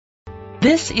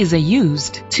This is a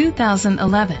used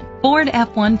 2011 Ford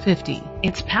F-150.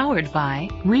 It's powered by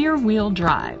rear-wheel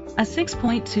drive, a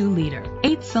 6.2-liter,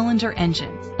 8-cylinder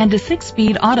engine, and a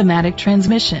 6-speed automatic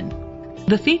transmission.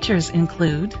 The features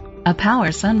include a power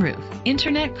sunroof,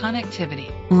 internet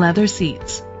connectivity, leather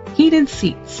seats, heated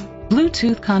seats,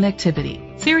 Bluetooth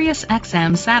connectivity, Sirius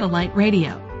XM satellite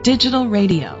radio, digital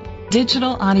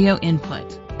audio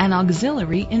input, an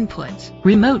auxiliary input,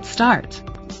 remote start.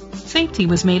 Safety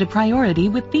was made a priority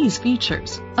with these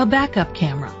features: a backup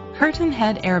camera, curtain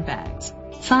head airbags,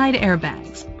 side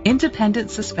airbags, independent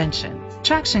suspension,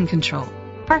 traction control,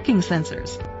 parking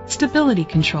sensors, stability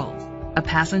control, a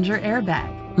passenger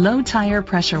airbag, low tire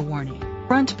pressure warning,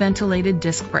 front ventilated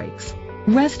disc brakes.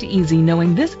 Rest easy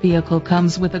knowing this vehicle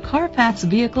comes with a Carfax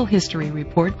Vehicle History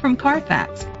Report from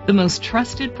Carfax, the most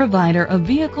trusted provider of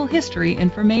vehicle history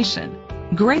information.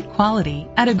 Great quality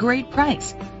at a great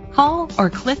price. Call or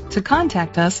click to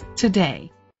contact us today.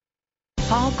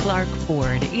 Paul Clark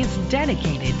Ford is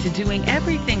dedicated to doing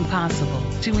everything possible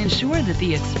to ensure that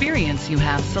the experience you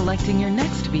have selecting your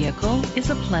next vehicle is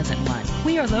a pleasant one.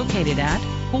 We are located at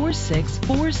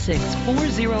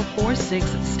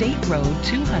 464046 State Road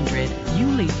 200,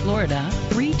 Yulee, Florida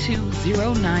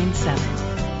 32097.